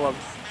 gotta kill him.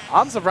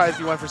 I'm surprised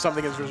he went for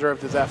something as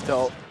reserved as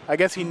F-tilt. I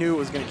guess he knew it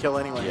was gonna kill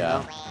anyway. Yeah.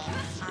 You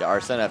know? Yeah,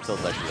 Arsene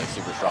F-tilt's actually, like,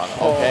 super strong.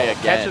 Oh, Okay,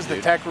 again, catches the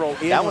dude. tech roll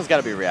in. That one's got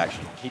to be a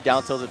reaction. He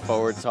down tilted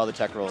forward, saw the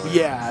tech roll in.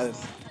 Yeah.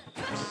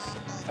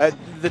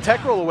 The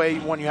tech roll away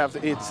one you have,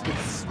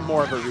 it's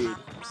more of a read.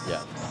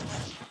 Yeah.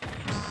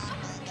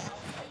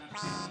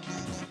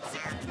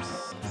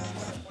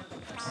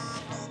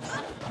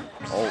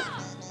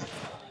 Oh.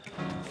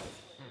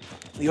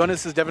 The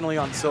onus is definitely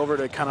on Silver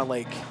to kind of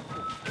like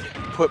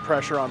put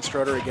pressure on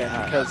Stroder again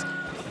because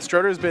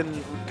Stroder's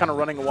been kind of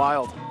running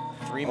wild.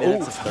 3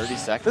 minutes and 30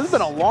 seconds. This has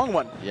been a long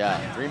one.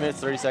 Yeah, 3 minutes,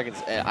 30 seconds.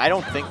 And I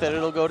don't think that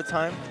it'll go to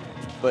time,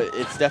 but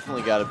it's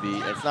definitely got to be.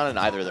 It's not in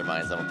either of their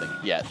minds, I don't think,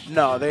 yet.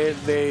 No,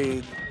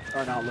 they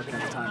are not looking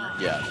at the timer.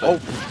 Yeah. Oh,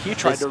 but he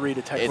tried it's- to read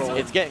a tech roll.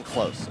 It's getting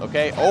close,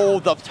 okay? Oh,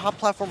 the top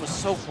platform was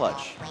so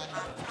clutch.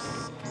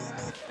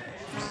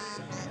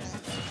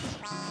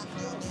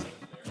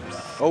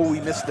 Oh,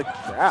 we missed the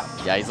grab.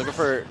 Yeah, he's looking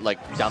for,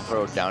 like, down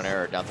throw, down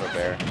air, or down throw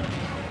bear.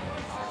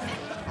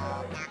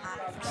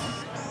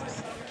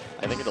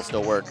 I think it'll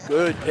still work.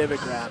 Good pivot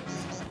grab.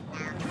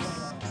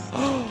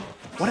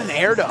 What an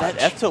air dodge.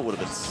 That F-tilt would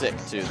have been sick,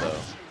 too, though.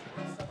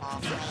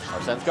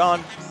 Arsene's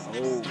gone.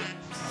 Oh.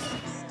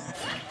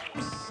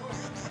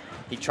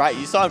 He tried.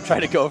 You saw him try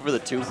to go for the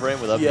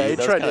 2-frame with up Yeah, B. he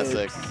That tried was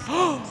to-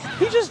 kind of sick.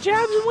 He just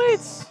jabs and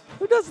waits.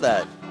 Who does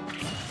that?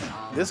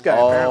 This guy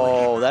apparently.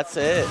 Oh, that's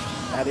it.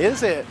 That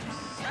is it.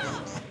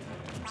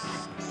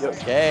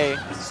 Okay.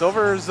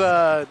 Silver's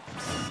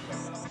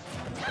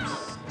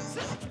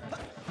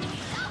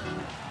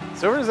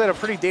Silver's at a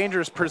pretty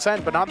dangerous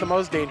percent, but not the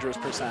most dangerous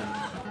percent.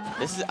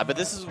 But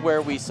this is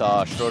where we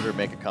saw Stroder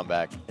make a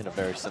comeback in a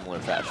very similar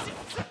fashion.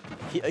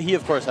 He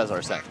of course has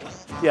Arsene,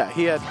 Yeah,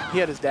 he had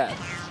his dad.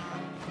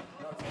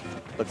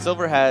 but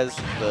Silver has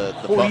the.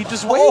 Oh, he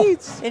just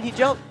waits. And he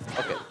jumped.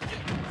 Okay.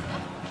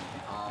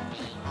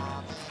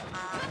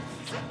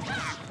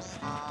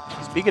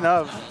 Speaking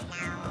of,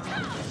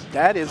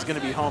 Dad is going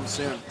to be home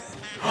soon.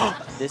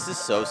 This is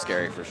so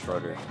scary for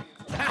Stroder.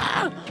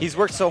 He's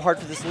worked so hard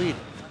for this lead.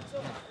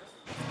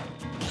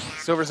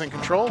 Silver's in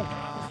control.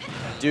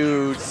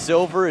 Dude,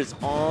 Silver is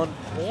on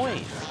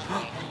point.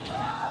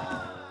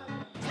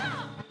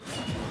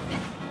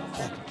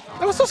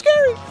 That was so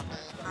scary.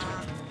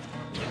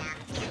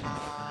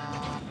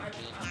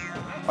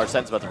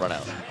 Arsene's about to run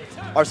out.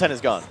 Arsene is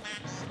gone.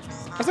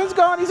 Arsene's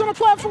gone. He's on a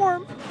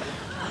platform.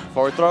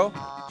 Forward throw.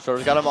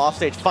 Stroder's got him off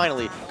stage.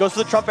 Finally. Goes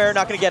for the Trump air.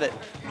 Not going to get it.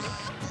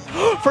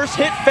 First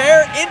hit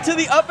fair into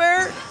the up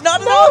air.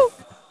 Not enough.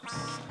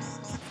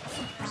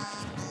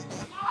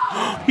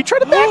 He tried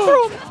to back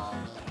throw him.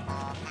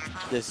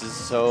 This is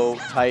so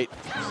tight.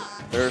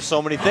 There are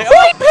so many things.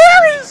 Oh,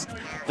 Paris!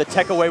 The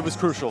tech away was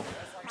crucial.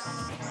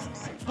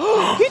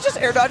 He just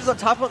air dodges on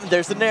top of him.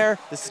 There's the nair.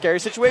 This is a scary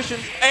situation.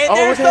 And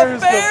there's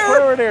the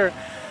forward air.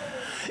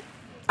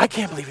 I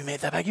can't believe he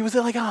made that back. He was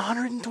at like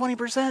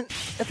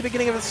 120% at the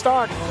beginning of his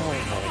stock. Oh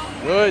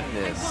my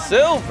goodness.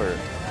 Silver.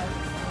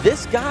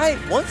 This guy,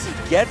 once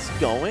he gets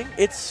going,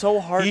 it's so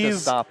hard to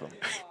stop him.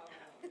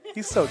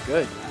 He's so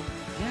good.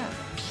 Yeah.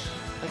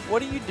 Like,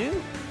 what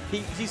do?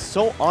 He's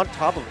so on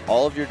top of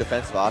all of your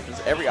defensive options.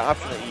 Every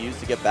option that you use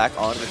to get back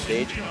onto the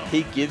stage,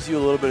 he gives you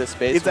a little bit of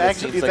space. It's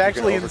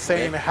actually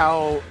insane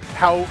how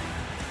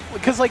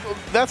because like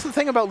that's the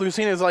thing about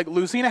Lucina is like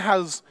Lucina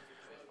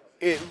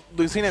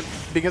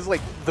because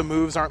like the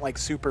moves aren't like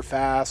super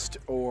fast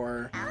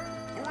or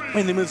I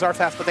mean the moves are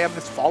fast but they have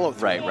this follow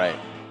through. Right.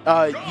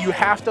 You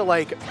have to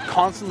like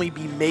constantly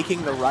be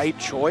making the right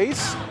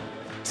choice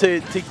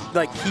to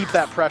like keep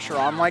that pressure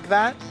on like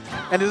that.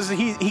 And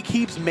he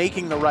keeps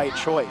making the right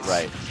choice.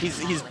 Right.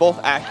 He's both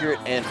accurate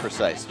and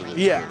precise with his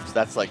moves.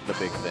 That's like the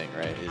big thing,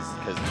 right? Is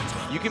because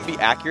you can be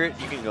accurate,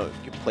 you can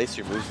place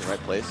your moves in the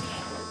right place,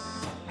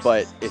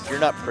 but if you're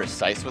not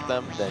precise with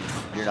them, then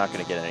you're not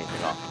going to get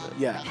anything off of it.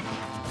 Yeah.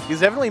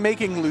 He's definitely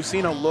making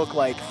Lucina look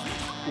like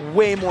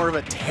way more of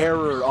a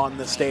terror on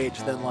the stage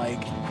than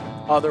like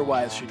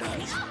otherwise she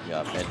does.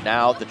 Yep. And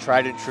now the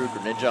tried and true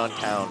Greninj on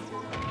town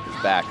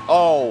is back.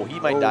 Oh, he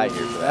might die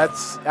here for that.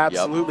 That's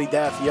absolutely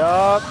death.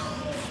 Yup.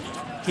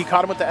 He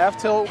caught him with the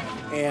F tilt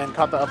and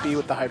caught the up B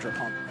with the Hydro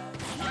Pump.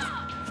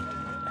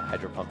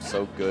 Hydro Pump's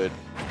so good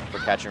for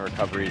catching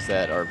recoveries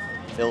that are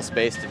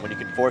ill-spaced, and when you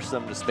can force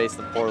them to space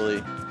them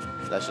poorly,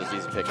 that's just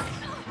easy picking.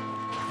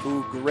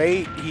 Ooh,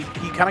 great. He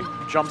kind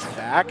of jumps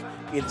back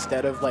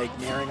instead of like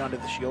naring onto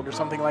the shield or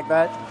something like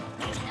that.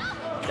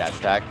 Dash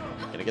attack.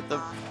 Gonna get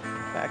the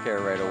back air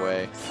right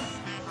away.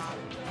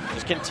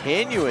 Just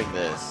continuing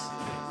this.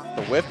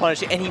 The whiff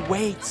punish, and he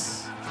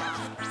waits.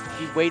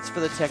 He waits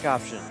for the tech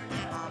option.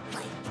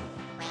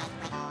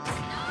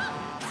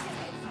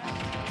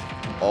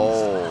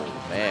 Oh,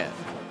 man.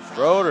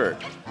 Stroder.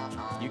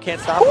 You can't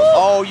stop him.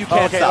 Oh, you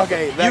can't stop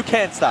him. You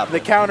can't stop him. The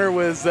counter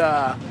was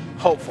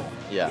hopeful.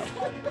 Yeah.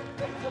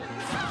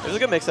 It was a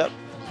good mix-up.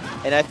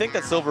 And I think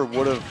that Silver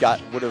would have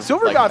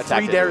Silver like, got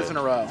 3 dares in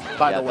a row,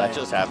 by the way. That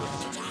just happened.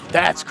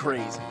 That's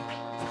crazy.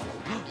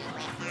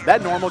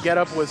 That normal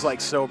getup was like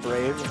so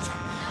brave.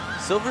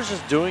 Silver's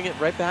just doing it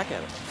right back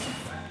at him.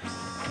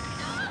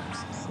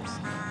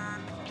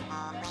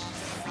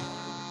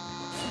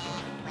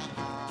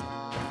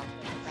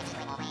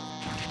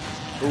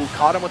 Ooh,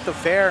 caught him with the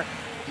fair.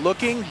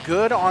 Looking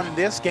good on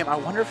this game. I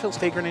wonder if he'll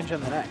stay Greninj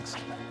in the next.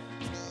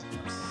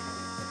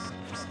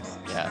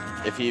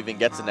 Yeah, if he even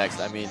gets the next.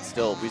 I mean,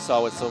 still, we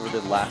saw what Silver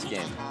did last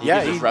game. He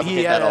yeah, could just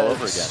replicate that all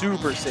over again.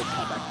 Super sick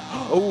comeback.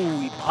 Oh,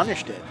 he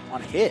punished it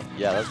on a hit.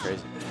 Yeah, that's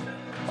crazy.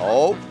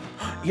 Oh.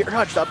 He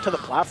nudged up to the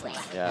platform.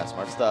 Yeah,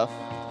 smart stuff.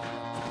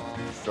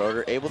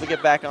 Stroder able to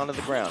get back onto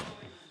the ground.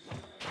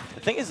 The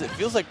thing is, it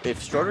feels like if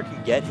Stroder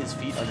can get his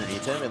feet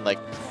underneath him and like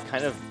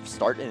kind of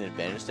start in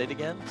advantage state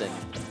again, then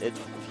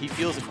he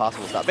feels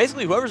impossible to stop.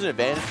 Basically, whoever's in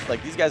advantage,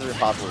 like these guys are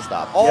impossible to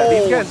stop. Oh, yeah,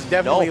 these guys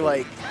definitely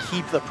like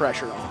keep the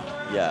pressure on.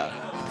 Yeah,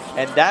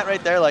 and that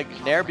right there, like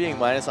Nair being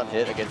minus on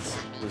hit against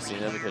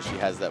Lucina because she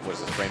has that, what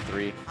is it, frame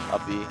 3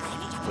 up B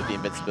with the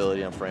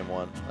invincibility on frame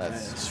 1.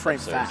 That's frame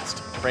fast.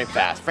 Frame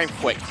fast, frame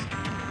quick.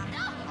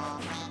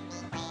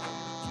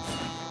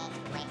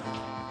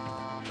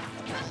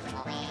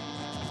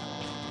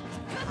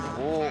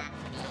 Cool.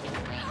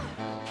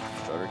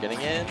 Stroder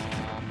getting in.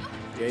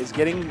 Yeah, he's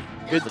getting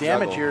good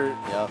damage here.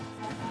 Yep.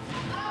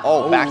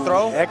 Oh, back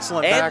throw.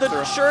 Excellent back throw. And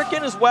the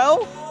shuriken as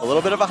well. A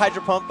little bit of a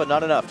Hydro Pump, but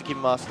not enough to keep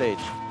him off stage.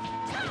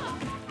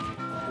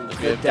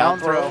 Good down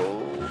throw.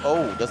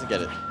 Oh, doesn't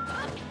get it.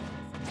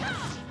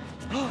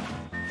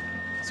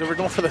 So we're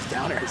going for those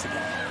down airs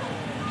again.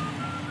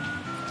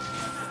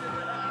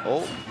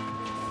 Oh.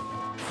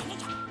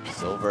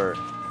 Silver.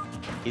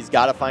 He's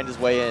got to find his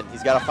way in.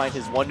 He's got to find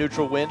his one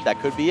neutral win.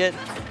 That could be it.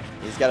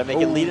 He's got to make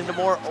it lead into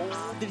more.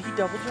 Oh, did he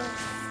double jump?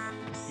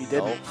 He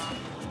didn't.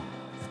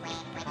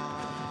 No.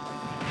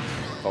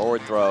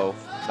 Forward throw.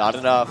 Not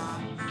enough.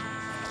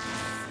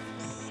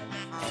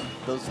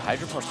 Those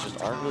Hydro Pumps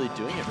just aren't really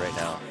doing it right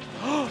now.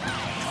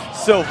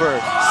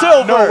 Silver.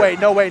 Silver! No way,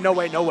 no way, no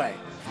way, no way.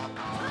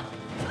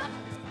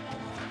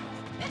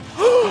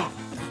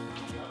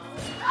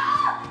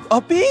 A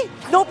B?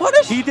 No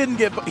punish? He didn't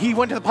get, he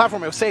went to the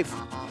platform, it was safe.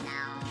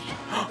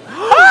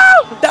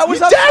 That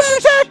was up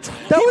smash!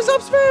 That was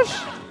up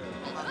smash!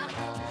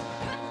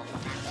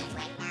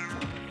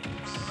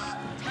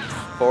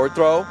 Forward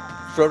throw.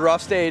 Stroder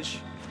off stage.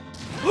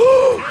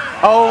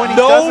 Oh, and he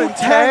No doesn't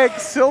tag. tag.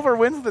 Silver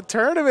wins the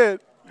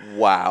tournament.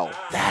 Wow.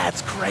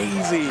 That's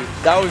crazy.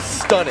 That was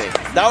stunning.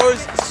 That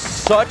was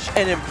such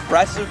an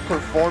impressive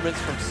performance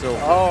from Silver.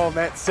 Oh,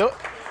 man. Silver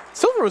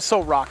was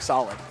so rock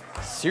solid.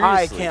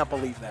 Seriously. I can't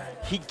believe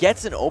that. He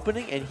gets an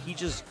opening and he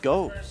just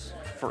goes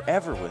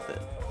forever with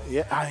it.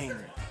 Yeah, I mean,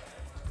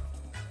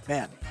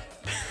 man.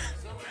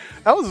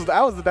 that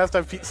was the best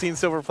I've seen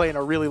Silver play in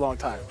a really long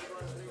time.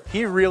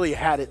 He really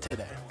had it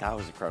today. That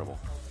was incredible.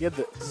 He had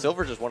the,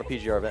 Silver just won a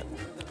PGR event.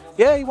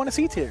 yeah, he won a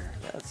C tier.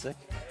 Yeah, that's sick.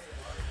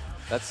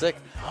 That's sick.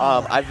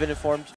 I've been informed